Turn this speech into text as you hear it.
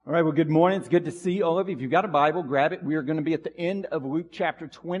All right, well, good morning. It's good to see all of you. If you've got a Bible, grab it. We are going to be at the end of Luke chapter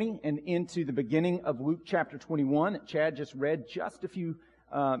 20 and into the beginning of Luke chapter 21 that Chad just read just a few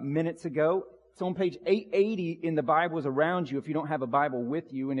minutes ago. It's on page 880 in the Bibles around you if you don't have a Bible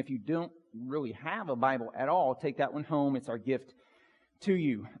with you. And if you don't really have a Bible at all, take that one home. It's our gift to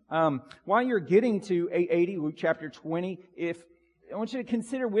you. While you're getting to 880, Luke chapter 20, I want you to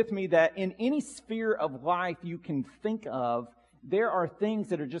consider with me that in any sphere of life you can think of, there are things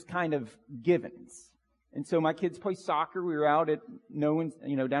that are just kind of givens. And so my kids play soccer. We were out at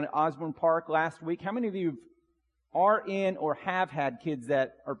down at Osborne Park last week. How many of you are in or have had kids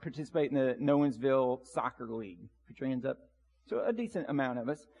that are participating in the Nowensville Soccer League? Put your hands up. So a decent amount of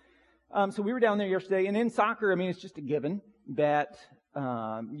us. So we were down there yesterday, and in soccer, it's just a given that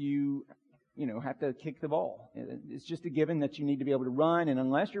you have to kick the ball. It's just a given that you need to be able to run, and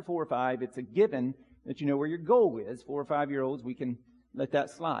unless you're 4 or 5, it's a given that you know where your goal is. 4 or 5-year-olds, we can let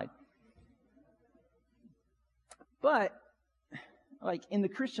that slide. But, like in the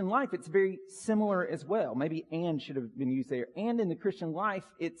Christian life, it's very similar as well. Maybe "and" should have been used there. And in the Christian life,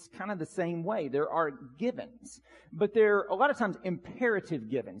 it's kind of the same way. There are givens, but they're a lot of times imperative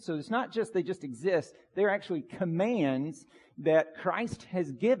givens. So it's not just they just exist. They're actually commands that Christ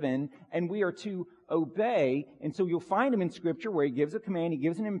has given, and we are to obey. And so you'll find them in Scripture where He gives a command, He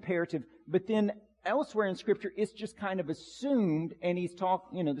gives an imperative, but then elsewhere in Scripture, it's just kind of assumed, and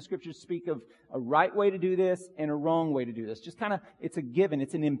the Scriptures speak of a right way to do this and a wrong way to do this. Just kind of, it's a given.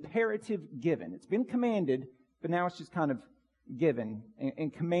 It's an imperative given. It's been commanded, but now it's just kind of given.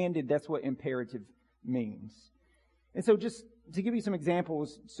 And commanded, that's what imperative means. And so just to give you some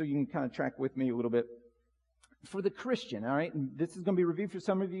examples so you can kind of track with me a little bit. For the Christian, all right, and this is going to be reviewed for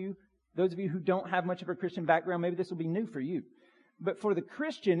some of you. Those of you who don't have much of a Christian background, maybe this will be new for you. But for the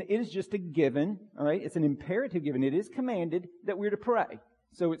Christian, it is just a given, all right? It's an imperative given. It is commanded that we're to pray.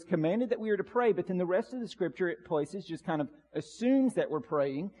 So it's commanded that we are to pray, but then the rest of the Scripture it places just kind of assumes that we're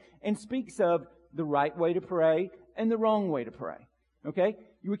praying and speaks of the right way to pray and the wrong way to pray, okay?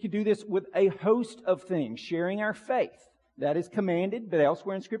 We could do this with a host of things, sharing our faith. That is commanded, but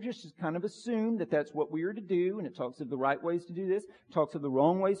elsewhere in Scripture, it's just kind of assumed that that's what we are to do, and it talks of the right ways to do this, talks of the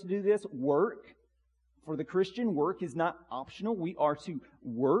wrong ways to do this. Work. For the Christian, work is not optional. We are to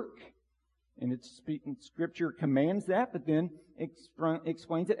work. And Scripture commands that, but then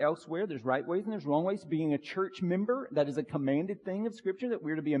explains it elsewhere. There's right ways and there's wrong ways. Being a church member, that is a commanded thing of Scripture, that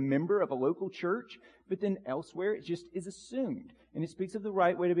we're to be a member of a local church. But then elsewhere, it just is assumed. And it speaks of the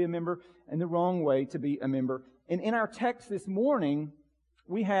right way to be a member and the wrong way to be a member. And in our text this morning,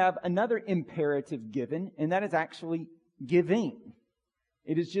 we have another imperative given, and that is actually giving.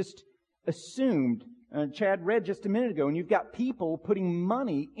 It is just assumed. Chad read just a minute ago, and you've got people putting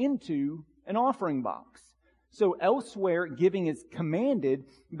money into an offering box. So elsewhere, giving is commanded,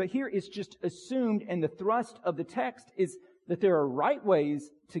 but here it's just assumed, and the thrust of the text is that there are right ways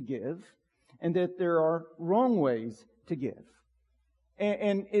to give, and that there are wrong ways to give.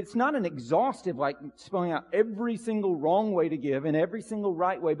 And it's not an exhaustive, like spelling out every single wrong way to give and every single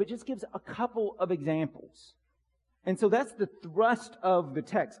right way, but just gives a couple of examples. And so that's the thrust of the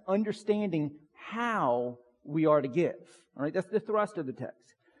text, understanding how we are to give. All right, that's the thrust of the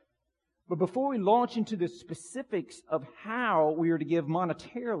text. But before we launch into the specifics of how we are to give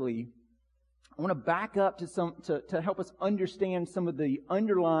monetarily, I want to back up to help us understand some of the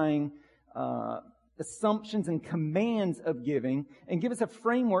underlying assumptions and commands of giving, and give us a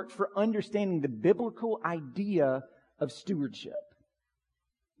framework for understanding the biblical idea of stewardship.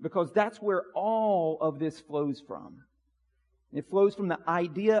 Because that's where all of this flows from. It flows from the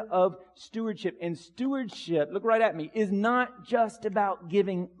idea of stewardship. And stewardship, look right at me, is not just about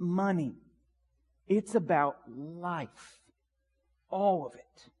giving money. It's about life. All of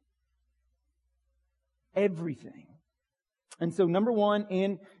it. Everything. And so number one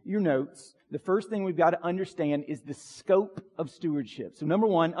in your notes, the first thing we've got to understand is the scope of stewardship. So number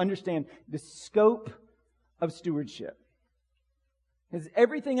one, understand the scope of stewardship. Because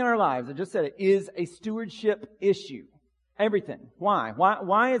everything in our lives, I just said it, is a stewardship issue. Everything. Why?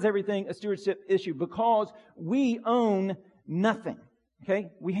 Why is everything a stewardship issue? Because we own nothing.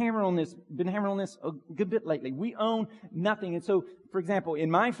 Okay? Been hammering on this a good bit lately. We own nothing. And so, for example, in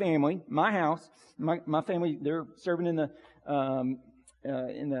my family, my house, my family, they're serving in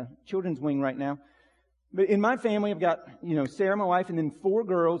the children's wing right now. But in my family, I've got, Sarah, my wife, and then 4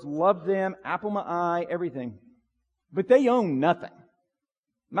 girls. Love them. Apple my eye. Everything. But they own nothing.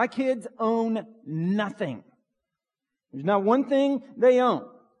 My kids own nothing. There's not one thing they own.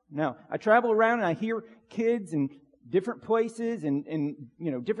 Now, I travel around and I hear kids in different places and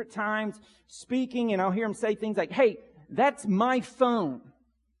different times speaking, and I'll hear them say things like, "Hey, that's my phone."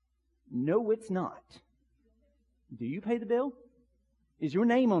 No, it's not. Do you pay the bill? Is your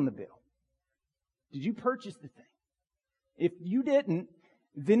name on the bill? Did you purchase the thing? If you didn't,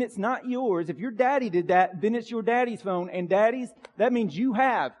 then it's not yours. If your daddy did that, then it's your daddy's phone. And daddies, that means you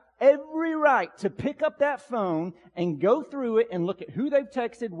have every right to pick up that phone and go through it and look at who they've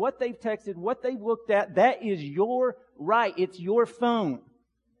texted, what they've looked at. That is your right. It's your phone.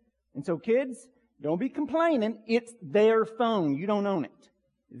 And so kids, don't be complaining. It's their phone. You don't own it.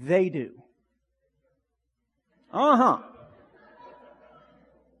 They do.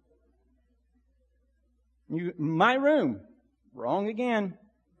 My room. Wrong again.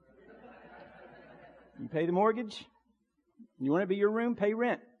 You pay the mortgage? You want it to be your room? Pay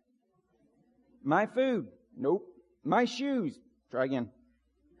rent. My food? Nope. My shoes? Try again.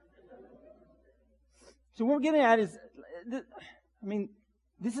 So what we're getting at is,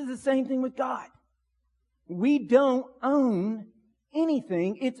 this is the same thing with God. We don't own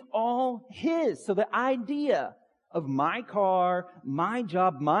anything. It's all His. So the idea of my car, my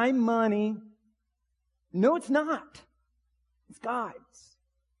job, my money, no, it's not. It's God's.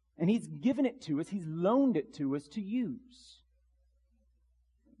 And He's given it to us. He's loaned it to us to use.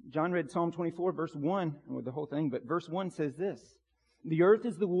 John read Psalm 24, verse 1, with the whole thing, but verse 1 says this: "The earth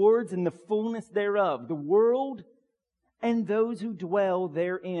is the Lord's and the fullness thereof, the world and those who dwell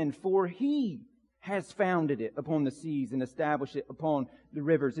therein. For He has founded it upon the seas and established it upon the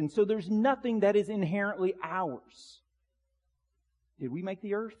rivers." And so there's nothing that is inherently ours. Did we make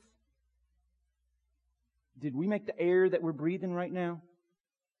the earth? Did we make the air that we're breathing right now?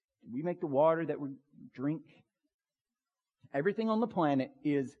 Did we make the water that we drink? Everything on the planet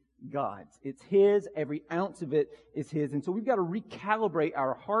is God's. It's His. Every ounce of it is His. And so we've got to recalibrate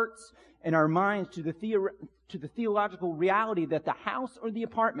our hearts and our minds to the theological reality that the house or the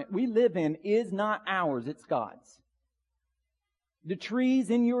apartment we live in is not ours. It's God's. The trees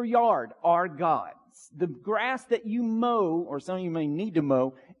in your yard are God's. The grass that you mow, or some of you may need to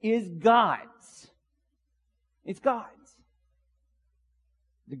mow, is God's. It's God's.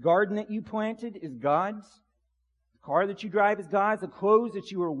 The garden that you planted is God's. The car that you drive is God's. The clothes that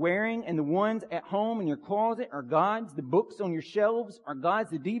you are wearing and the ones at home in your closet are God's. The books on your shelves are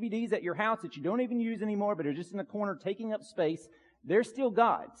God's. The DVDs at your house that you don't even use anymore but are just in the corner taking up space, they're still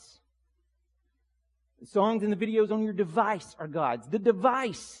God's. The songs and the videos on your device are God's. The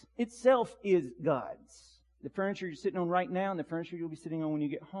device itself is God's. The furniture you're sitting on right now and the furniture you'll be sitting on when you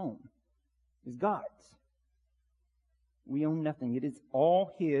get home is God's. We own nothing. It is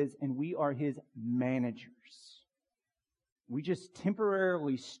all His, and we are His managers. We just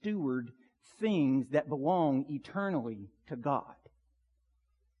temporarily steward things that belong eternally to God.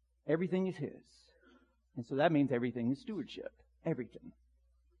 Everything is His. And so that means everything is stewardship. Everything.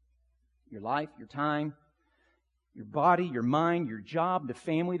 Your life, your time, your body, your mind, your job, the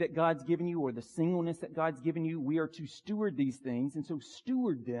family that God's given you, or the singleness that God's given you. We are to steward these things, and so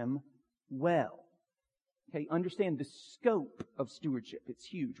steward them well. Okay, understand the scope of stewardship. It's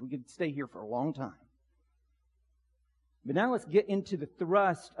huge. We could stay here for a long time. But now let's get into the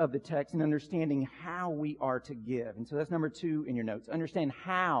thrust of the text and understanding how we are to give. And so that's number 2 in your notes. Understand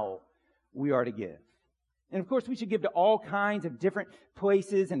how we are to give. And of course, we should give to all kinds of different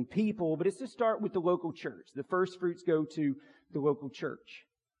places and people, but it's to start with the local church. The first fruits go to the local church.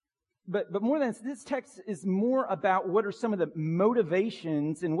 But more than this text is more about what are some of the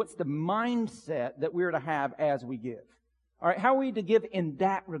motivations and what's the mindset that we're to have as we give. All right, how are we to give in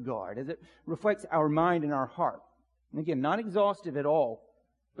that regard as it reflects our mind and our heart? And again, not exhaustive at all,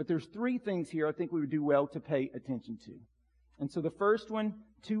 but there's 3 things here I think we would do well to pay attention to. And so the first one,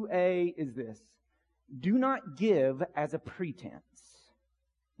 2A, is this: do not give as a pretense.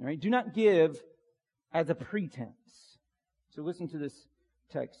 All right, do not give as a pretense. So listen to this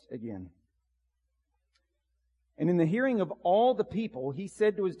text again. "And in the hearing of all the people, He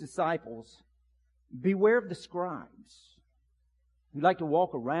said to His disciples, 'Beware of the scribes, who like to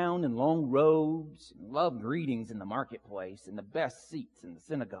walk around in long robes and love greetings in the marketplace and the best seats in the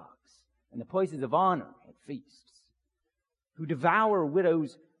synagogues and the places of honor at feasts, who devour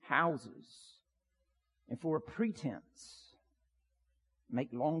widows' houses and for a pretense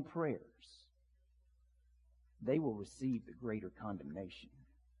make long prayers. They will receive the greater condemnation.'"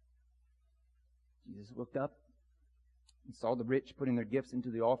 Jesus looked up and saw the rich putting their gifts into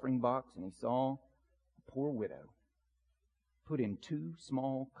the offering box, and He saw a poor widow put in 2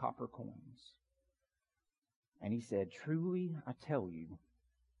 small copper coins. And He said, "Truly I tell you,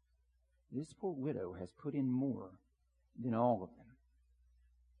 this poor widow has put in more than all of them.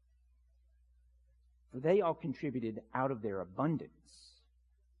 For they all contributed out of their abundance,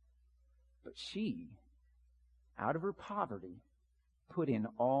 but she, out of her poverty, put in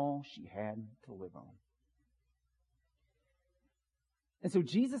all she had to live on. And so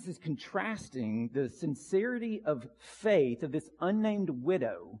Jesus is contrasting the sincerity of faith of this unnamed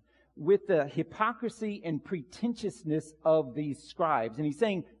widow with the hypocrisy and pretentiousness of these scribes. And he's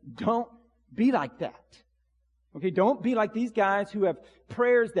saying, don't be like that. Okay, don't be like these guys who have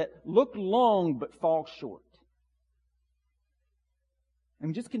prayers that look long but fall short. I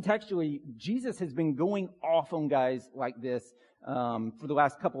mean, just contextually, Jesus has been going off on guys like this for the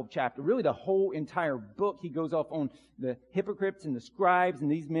last couple of chapters. Really, the whole entire book, he goes off on the hypocrites and the scribes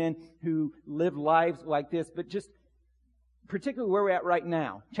and these men who live lives like this. But just particularly where we're at right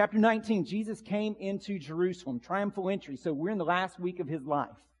now. Chapter 19, Jesus came into Jerusalem, triumphal entry. So we're in the last week of his life.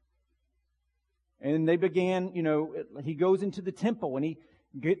 And they began, he goes into the temple and he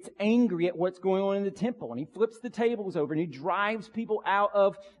gets angry at what's going on in the temple. And he flips the tables over and he drives people out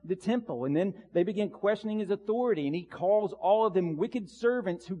of the temple. And then they begin questioning his authority. And he calls all of them wicked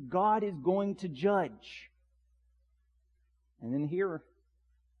servants who God is going to judge. And then here,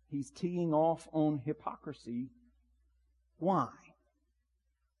 he's teeing off on hypocrisy. Why?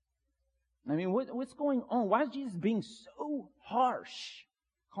 I mean, what's going on? Why is Jesus being so harsh?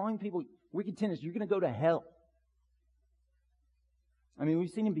 Calling people wicked sinners, you're going to go to hell. I mean, we've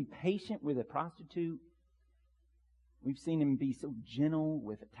seen him be patient with a prostitute. We've seen him be so gentle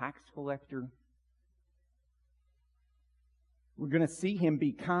with a tax collector. We're going to see him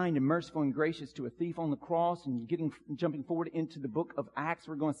be kind and merciful and gracious to a thief on the cross. And jumping forward into the book of Acts,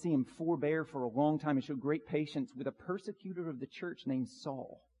 we're going to see him forbear for a long time and show great patience with a persecutor of the church named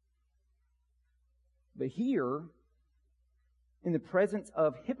Saul. But here, in the presence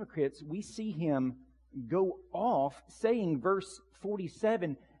of hypocrites, we see him go off saying, verse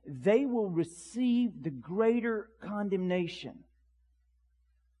 47, they will receive the greater condemnation.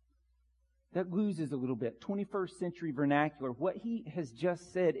 That loses a little bit. 21st century vernacular. What he has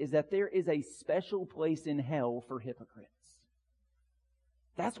just said is that there is a special place in hell for hypocrites.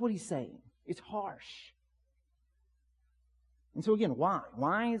 That's what he's saying. It's harsh. And so again, why?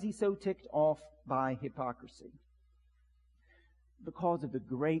 Why is he so ticked off by hypocrisy? Because of the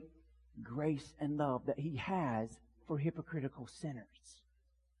great grace and love that he has for hypocritical sinners.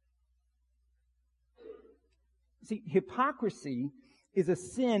 See, hypocrisy is a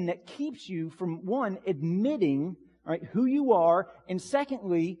sin that keeps you from, one, admitting, right, who you are, and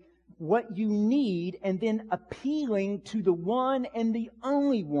secondly, what you need, and then appealing to the one and the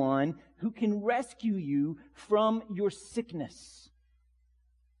only one who can rescue you from your sickness.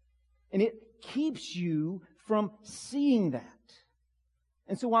 And it keeps you from seeing that.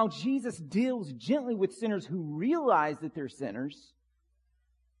 And so while Jesus deals gently with sinners who realize that they're sinners,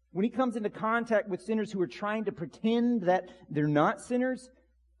 when he comes into contact with sinners who are trying to pretend that they're not sinners,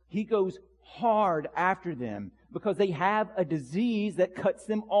 he goes hard after them because they have a disease that cuts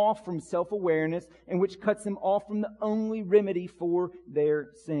them off from self-awareness and which cuts them off from the only remedy for their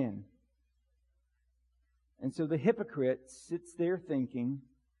sin. And so the hypocrite sits there thinking,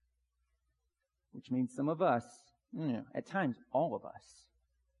 which means some of us, at times all of us,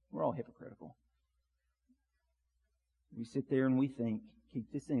 we're all hypocritical. We sit there and we think, keep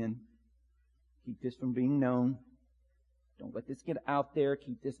this in. Keep this from being known. Don't let this get out there.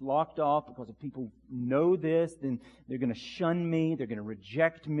 Keep this locked off, because if people know this, then they're going to shun me. They're going to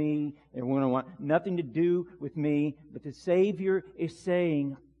reject me. They're going to want nothing to do with me. But the Savior is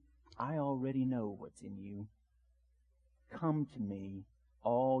saying, I already know what's in you. Come to me,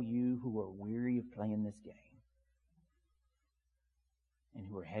 all you who are weary of playing this game and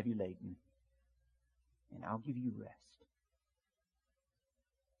who are heavy laden, and I'll give you rest.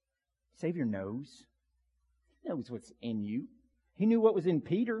 Savior knows. He knows what's in you. He knew what was in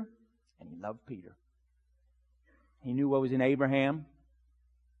Peter, and he loved Peter. He knew what was in Abraham,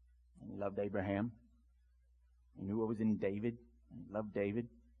 and he loved Abraham. He knew what was in David, and he loved David.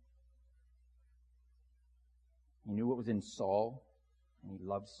 He knew what was in Saul, and he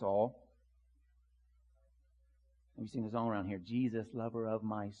loved Saul. And we sing a song around here, Jesus, lover of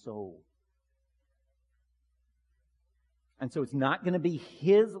my soul. And so it's not going to be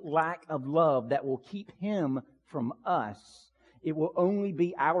his lack of love that will keep him from us. It will only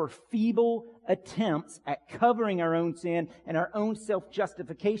be our feeble attempts at covering our own sin and our own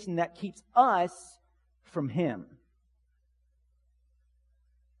self-justification that keeps us from him.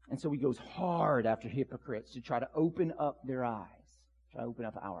 And so he goes hard after hypocrites to try to open up their eyes, try to open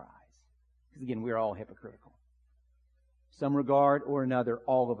up our eyes. Because again, we're all hypocritical. Some regard or another,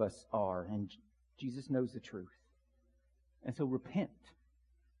 all of us are. And Jesus knows the truth. And so repent.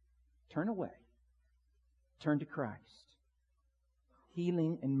 Turn away. Turn to Christ.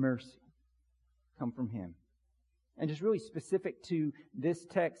 Healing and mercy come from him. and just really specific to this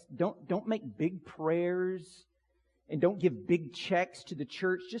text, don't make big prayers and don't give big checks to the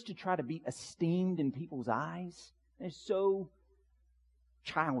church just to try to be esteemed in people's eyes. It's so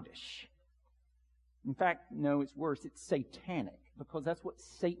childish. In fact, no, it's worse. It's satanic, because that's what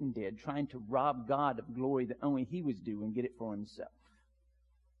Satan did, trying to rob God of glory that only he was due and get it for himself.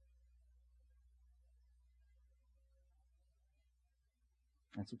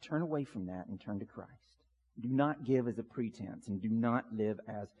 And so turn away from that and turn to Christ. Do not give as a pretense, and do not live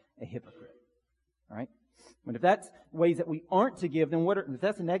as a hypocrite. All right? But if that's ways that we aren't to give, then if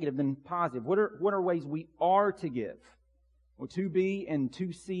that's a negative, then positive. What are ways we are to give? Well, 2B and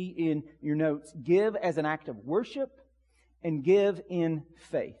 2C in your notes. Give as an act of worship and give in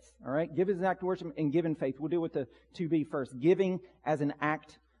faith. All right? Give as an act of worship and give in faith. We'll deal with the 2B first. Giving as an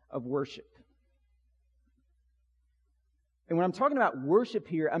act of worship. And when I'm talking about worship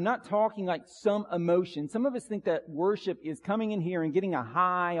here, I'm not talking like some emotion. Some of us think that worship is coming in here and getting a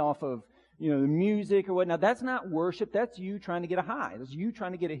high off of, the music or whatnot. That's not worship. That's you trying to get a high. That's you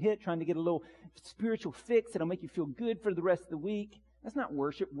trying to get a hit, trying to get a little spiritual fix that'll make you feel good for the rest of the week. That's not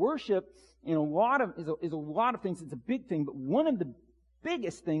worship. Worship is a lot of things. It's a big thing, but one of the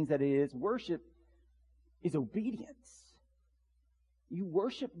biggest things that it is, worship, is obedience. You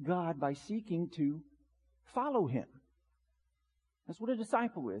worship God by seeking to follow Him. That's what a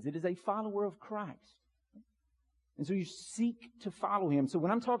disciple is. It is a follower of Christ. And so you seek to follow Him. So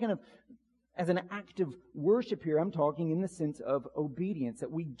when I'm talking of as an act of worship here, I'm talking in the sense of obedience, that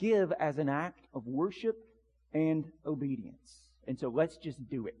we give as an act of worship and obedience. And so let's just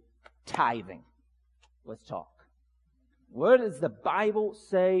do it. Tithing. Let's talk. What does the Bible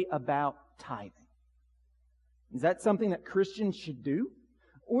say about tithing? Is that something that Christians should do?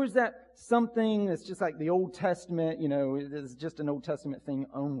 Or is that something that's just like the Old Testament, it's just an Old Testament thing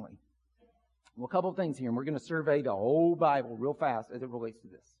only? Well, a couple of things here, and we're going to survey the whole Bible real fast as it relates to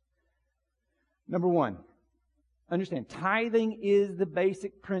this. Number one, understand, tithing is the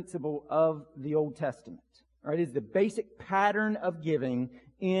basic principle of the Old Testament. Right? It is the basic pattern of giving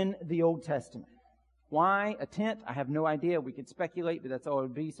in the Old Testament. Why a tenth? I have no idea. We could speculate, but that's all it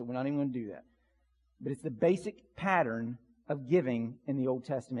would be, so we're not even going to do that. But it's the basic pattern of giving in the Old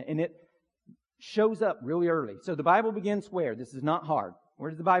Testament. And it shows up really early. So the Bible begins where? This is not hard. Where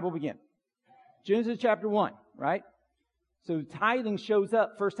does the Bible begin? Genesis chapter 1, right? So tithing shows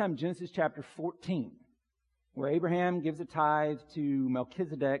up first time in Genesis chapter 14, where Abraham gives a tithe to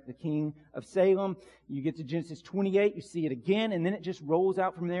Melchizedek, the king of Salem. You get to Genesis 28, you see it again, and then it just rolls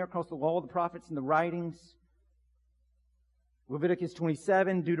out from there across the law, the prophets, and the writings. Leviticus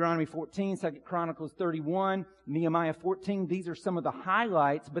 27, Deuteronomy 14, 2 Chronicles 31, Nehemiah 14. These are some of the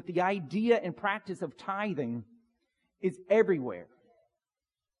highlights, but the idea and practice of tithing is everywhere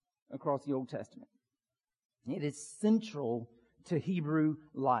across the Old Testament. It is central to Hebrew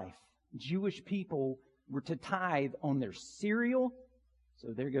life. Jewish people were to tithe on their cereal. So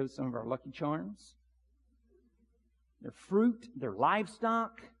there goes some of our Lucky Charms. Their fruit, their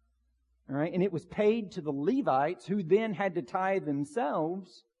livestock. All right, and it was paid to the Levites, who then had to tithe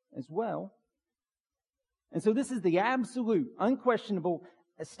themselves as well. And so this is the absolute, unquestionable,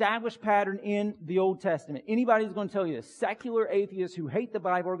 established pattern in the Old Testament. Anybody who's going to tell you, secular atheists who hate the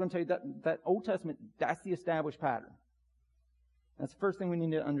Bible are going to tell you that Old Testament, that's the established pattern. That's the first thing we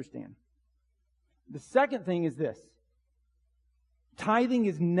need to understand. The second thing is this. Tithing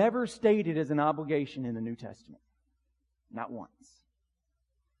is never stated as an obligation in the New Testament. Not once.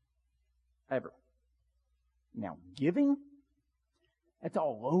 Ever. Now, giving, that's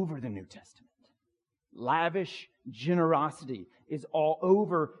all over the New Testament. Lavish generosity is all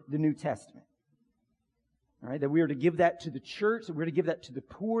over the New Testament. All right, that we are to give that to the church, that we're to give that to the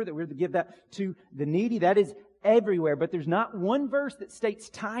poor, that we're to give that to the needy. That is everywhere. But there's not one verse that states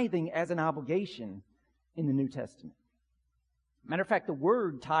tithing as an obligation in the New Testament. Matter of fact, the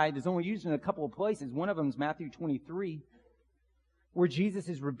word tithe is only used in a couple of places. One of them is Matthew 23, where Jesus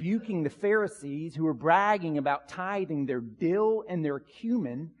is rebuking the Pharisees who are bragging about tithing their dill and their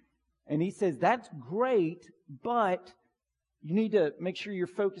cumin. And He says, that's great, but you need to make sure you're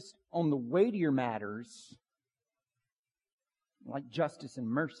focused on the weightier matters, like justice and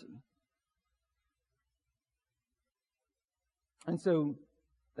mercy. And so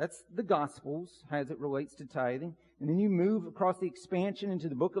that's the Gospels as it relates to tithing. And then you move across the expansion into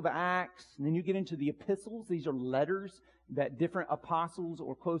the book of Acts. And then you get into the epistles. These are letters that different apostles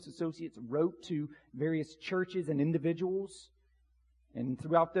or close associates wrote to various churches and individuals. And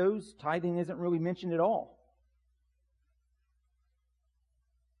throughout those, tithing isn't really mentioned at all.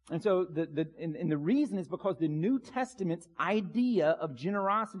 And so the reason is because the New Testament's idea of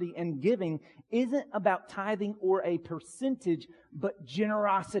generosity and giving isn't about tithing or a percentage, but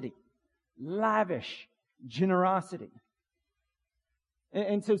generosity. Lavish generosity.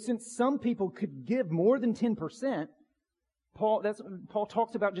 And so since some people could give more than 10%, Paul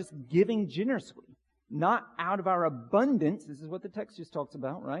talks about just giving generously, not out of our abundance. This is what the text just talks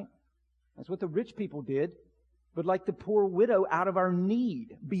about, right? That's what the rich people did. But like the poor widow, out of our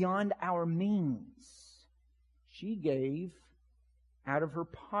need, beyond our means. She gave out of her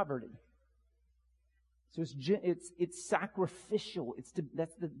poverty. So it's sacrificial.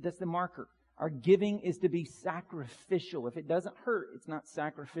 That's the marker. Our giving is to be sacrificial. If it doesn't hurt, it's not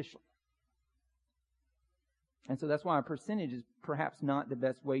sacrificial. And so that's why a percentage is perhaps not the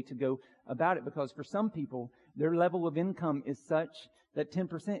best way to go about it, because for some people, their level of income is such that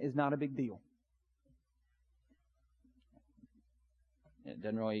 10% is not a big deal. It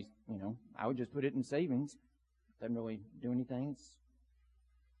doesn't really, I would just put it in savings. It doesn't really do anything.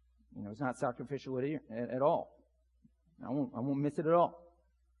 It's not sacrificial at all. I won't miss it at all.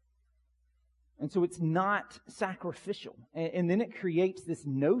 And so it's not sacrificial. And then it creates this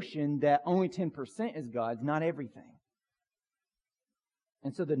notion that only 10% is God's, not everything.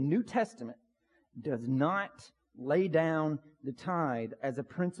 And so the New Testament does not lay down the tithe as a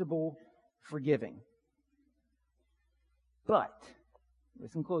principle for giving. But,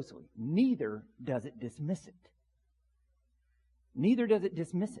 listen closely, neither does it dismiss it. Neither does it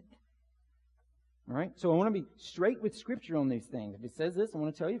dismiss it. All right? So I want to be straight with Scripture on these things. If it says this, I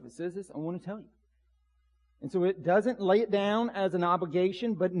want to tell you. If it says this, I want to tell you. And so it doesn't lay it down as an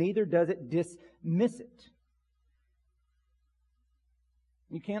obligation, but neither does it dismiss it.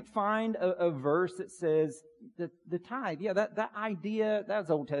 You can't find a verse that says the tithe. Yeah, that idea, that's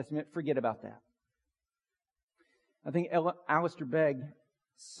Old Testament. Forget about that. I think Alistair Begg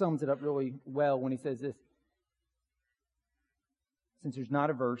sums it up really well when he says this. Since there's not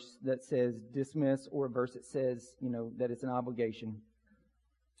a verse that says dismiss or a verse that says, that it's an obligation,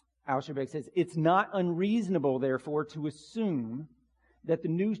 Alistair Begg says, it's not unreasonable, therefore, to assume that the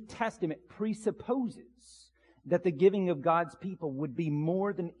New Testament presupposes that the giving of God's people would be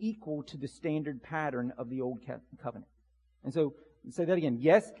more than equal to the standard pattern of the Old Covenant. And so, say that again.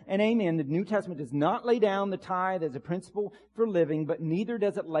 Yes and amen. The New Testament does not lay down the tithe as a principle for living, but neither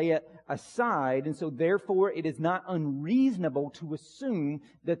does it lay it aside. And so, therefore, it is not unreasonable to assume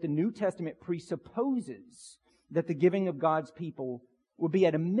that the New Testament presupposes that the giving of God's people would be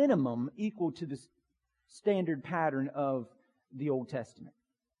at a minimum equal to the standard pattern of the Old Testament.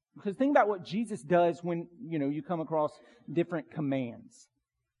 Because think about what Jesus does when, you come across different commands.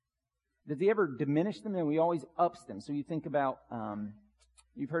 Does he ever diminish them? And he always ups them. So you think about,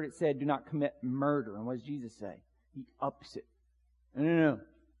 you've heard it said, do not commit murder. And what does Jesus say? He ups it. No.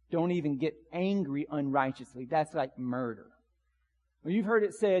 Don't even get angry unrighteously. That's like murder. Well, you've heard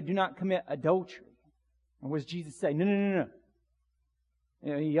it said, do not commit adultery. And what does Jesus say? No.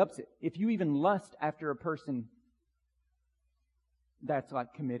 He ups it. If you even lust after a person, that's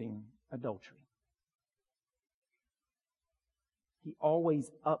like committing adultery. He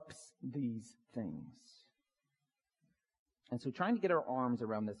always ups these things. And so trying to get our arms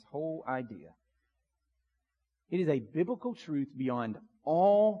around this whole idea, it is a biblical truth beyond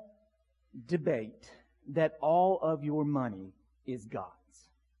all debate that all of your money is God's.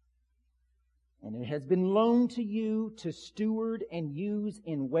 And it has been loaned to you to steward and use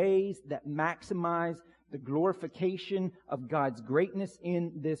in ways that maximize the glorification of God's greatness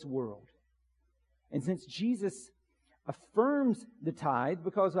in this world. And since Jesus affirms the tithe,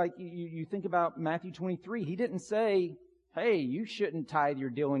 because you think about Matthew 23, he didn't say, hey, you shouldn't tithe your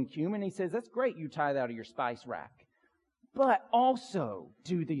dill and cumin. He says, that's great you tithe out of your spice rack. But also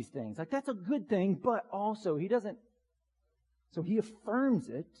do these things. That's a good thing, but also he doesn't. So he affirms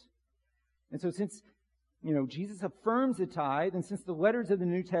it. And so since, Jesus affirms the tithe, and since the letters of the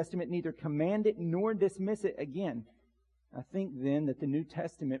New Testament neither command it nor dismiss it, again, I think then that the New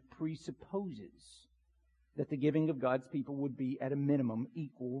Testament presupposes that the giving of God's people would be at a minimum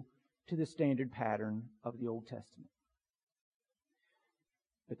equal to the standard pattern of the Old Testament.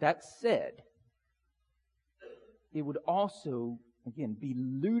 But that said, it would also, again, be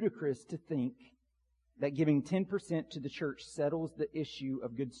ludicrous to think that giving 10% to the church settles the issue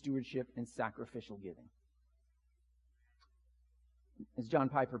of good stewardship and sacrificial giving. As John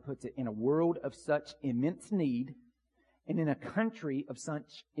Piper puts it, in a world of such immense need, and in a country of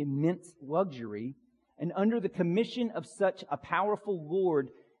such immense luxury, and under the commission of such a powerful Lord,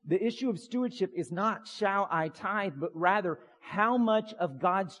 the issue of stewardship is not, shall I tithe, but rather, how much of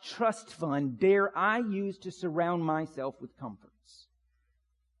God's trust fund dare I use to surround myself with comforts?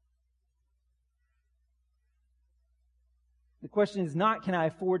 The question is not, can I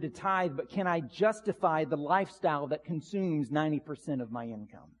afford to tithe, but can I justify the lifestyle that consumes 90% of my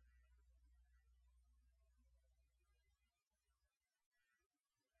income?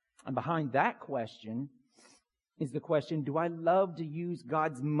 And behind that question is the question, do I love to use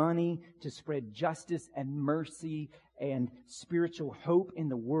God's money to spread justice and mercy and spiritual hope in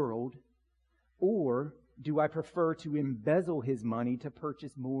the world? Or do I prefer to embezzle His money to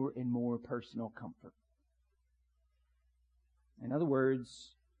purchase more and more personal comfort? In other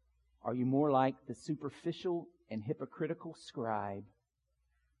words, are you more like the superficial and hypocritical scribe,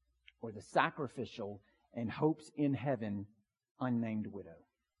 or the sacrificial and hopes in heaven unnamed widow?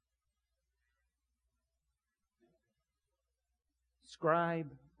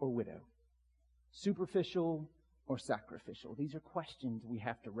 Scribe or widow? Superficial or sacrificial? These are questions we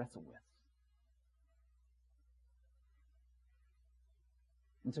have to wrestle with.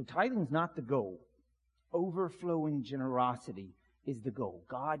 And so tithing is not the goal. Overflowing generosity is the goal.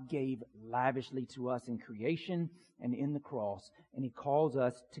 God gave lavishly to us in creation and in the cross, and He calls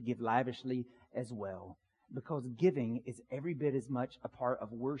us to give lavishly as well. Because giving is every bit as much a part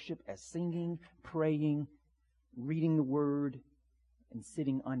of worship as singing, praying, reading the Word, and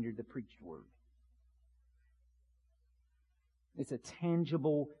sitting under the preached Word. It's a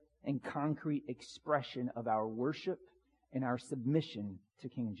tangible and concrete expression of our worship and our submission to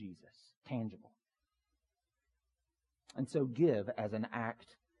King Jesus. Tangible. And so give as an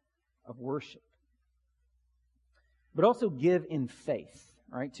act of worship. But also give in faith.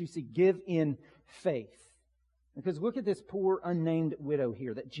 All right? To see, give in faith. Because look at this poor unnamed widow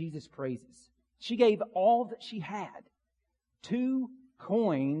here that Jesus praises. She gave all that she had. 2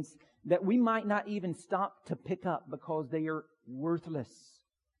 coins that we might not even stop to pick up because they are worthless.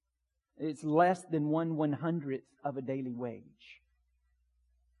 It's less than 1/100th of a daily wage.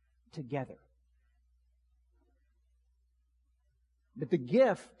 Together. But the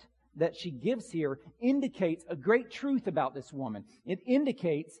gift that she gives here indicates a great truth about this woman. It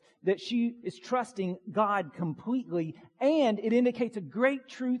indicates that she is trusting God completely, and it indicates a great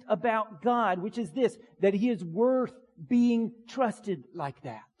truth about God, which is this, that He is worth being trusted like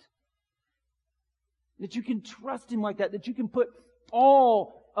that. That you can trust Him like that, that you can put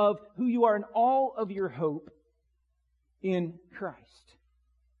all of who you are and all of your hope in Christ.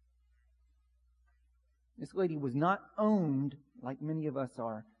 This lady was not owned, like many of us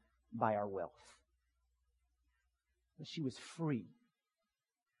are, by our wealth. But she was free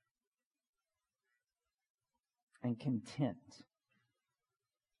and content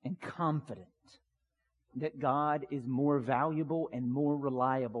and confident that God is more valuable and more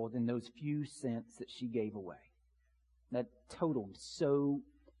reliable than those few cents that she gave away. That totaled so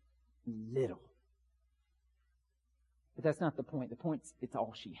little. But that's not the point. The point is it's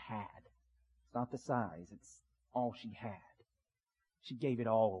all she had. It's not the size. It's all she had. She gave it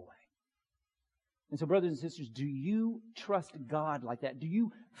all away. And so, brothers and sisters, do you trust God like that? Do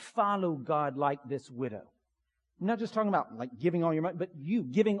you follow God like this widow? I'm not just talking about like giving all your money, but you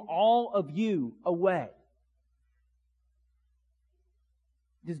giving all of you away.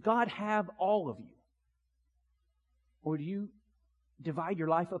 Does God have all of you? Or do you divide your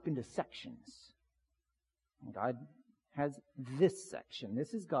life up into sections? God has this section.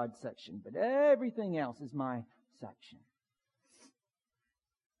 This is God's section, but everything else is my section.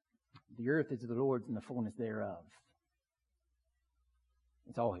 The earth is the Lord's and the fullness thereof.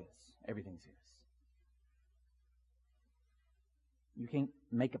 It's all His. Everything's His. You can't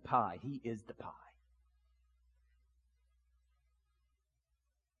make a pie. He is the pie.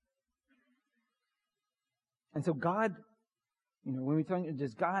 And so God, when we talk,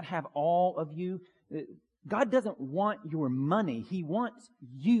 does God have all of you? God doesn't want your money. He wants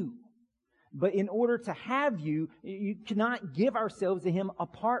you. But in order to have you cannot give ourselves to Him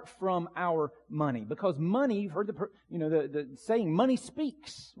apart from our money. Because money, you've heard the saying, money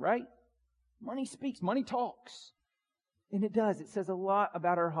speaks, right? Money speaks, money talks. And it does. It says a lot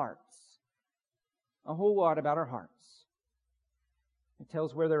about our hearts. A whole lot about our hearts. It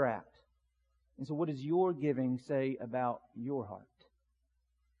tells where they're at. And so what does your giving say about your heart?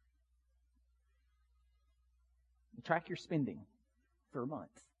 Track your spending for a month.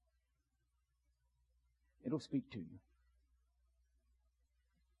 It'll speak to you.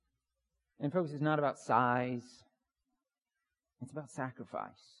 And folks, it's not about size. It's about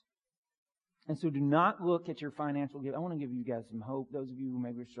sacrifice. And so do not look at your financial gift. I want to give you guys some hope. Those of you who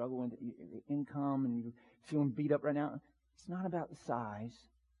maybe are struggling with income and you're feeling beat up right now. It's not about the size.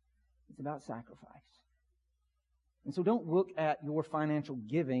 It's about sacrifice. And so don't look at your financial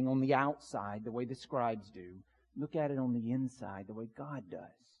giving on the outside the way the scribes do. Look at it on the inside the way God does.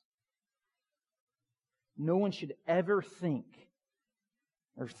 No one should ever think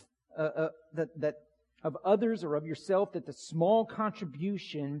or that of others or of yourself that the small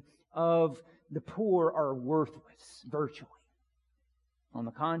contribution of the poor are worthless, virtually. On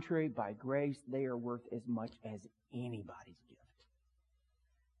the contrary, by grace, they are worth as much as anybody's gift.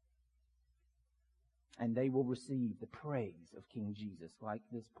 And they will receive the praise of King Jesus, like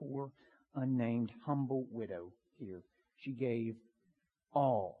this poor, unnamed, humble widow here. She gave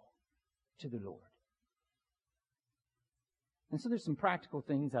all to the Lord. And so there's some practical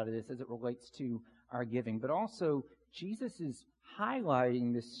things out of this as it relates to our giving. But also, Jesus is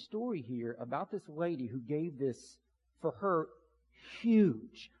highlighting this story here about this lady who gave this, for her,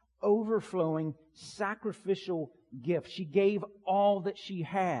 huge, overflowing, sacrificial gift. She gave all that she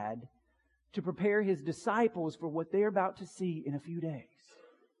had to prepare His disciples for what they're about to see in a few days.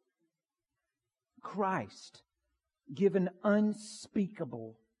 Christ give an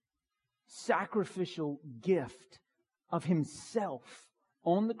unspeakable, sacrificial gift of Himself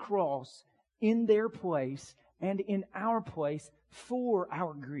on the cross in their place and in our place for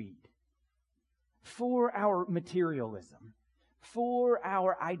our greed, for our materialism, for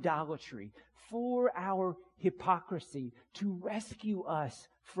our idolatry, for our hypocrisy, to rescue us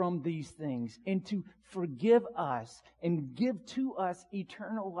from these things and to forgive us and give to us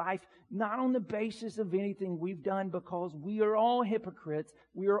eternal life, not on the basis of anything we've done, because we are all hypocrites,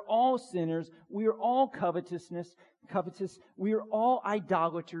 we are all sinners, we are all covetous, we are all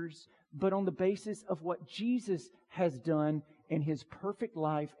idolaters, but on the basis of what Jesus has done in His perfect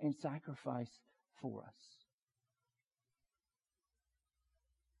life and sacrifice for us.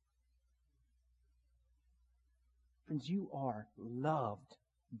 Friends, you are loved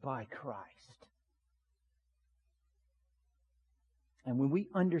by Christ. And when we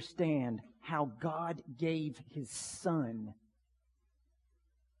understand how God gave His Son,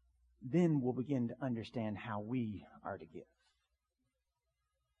 then we'll begin to understand how we are to give.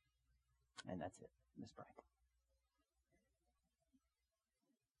 And that's it. Let's pray.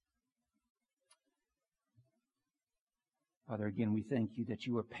 Father, again, we thank You that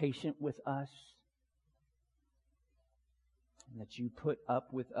You are patient with us, and that You put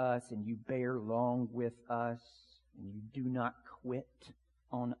up with us, and You bear long with us, and You do not quit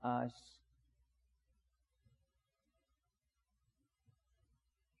on us.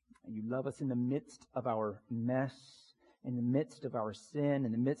 And You love us in the midst of our mess, in the midst of our sin,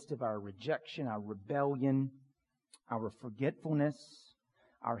 in the midst of our rejection, our rebellion, our forgetfulness,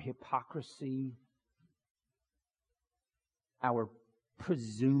 our hypocrisy, our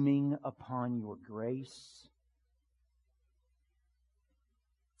presuming upon Your grace.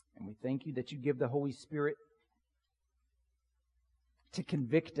 And we thank You that You give the Holy Spirit to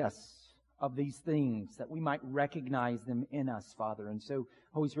convict us of these things, that we might recognize them in us, Father. And so,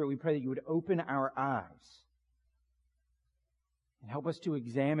 Holy Spirit, we pray that You would open our eyes and help us to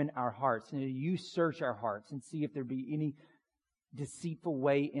examine our hearts, and that You search our hearts and see if there be any deceitful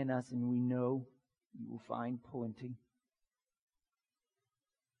way in us, and we know You will find plenty.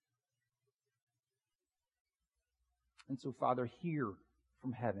 And so, Father, hear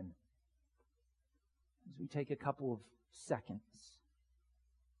from heaven as we take a couple of seconds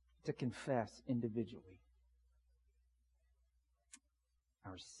to confess individually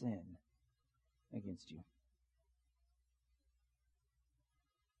our sin against You.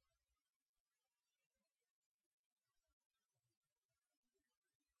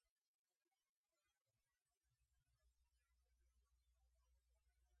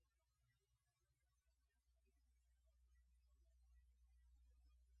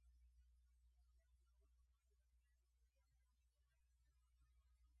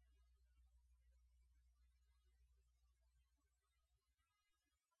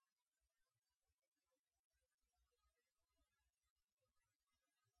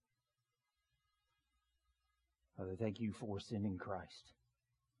 Father, thank You for sending Christ.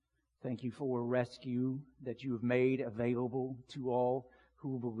 Thank You for rescue that You have made available to all who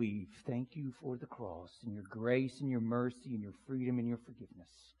will believe. Thank You for the cross and Your grace and Your mercy and Your freedom and Your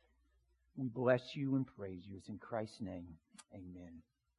forgiveness. We bless You and praise You. It's in Christ's name. Amen.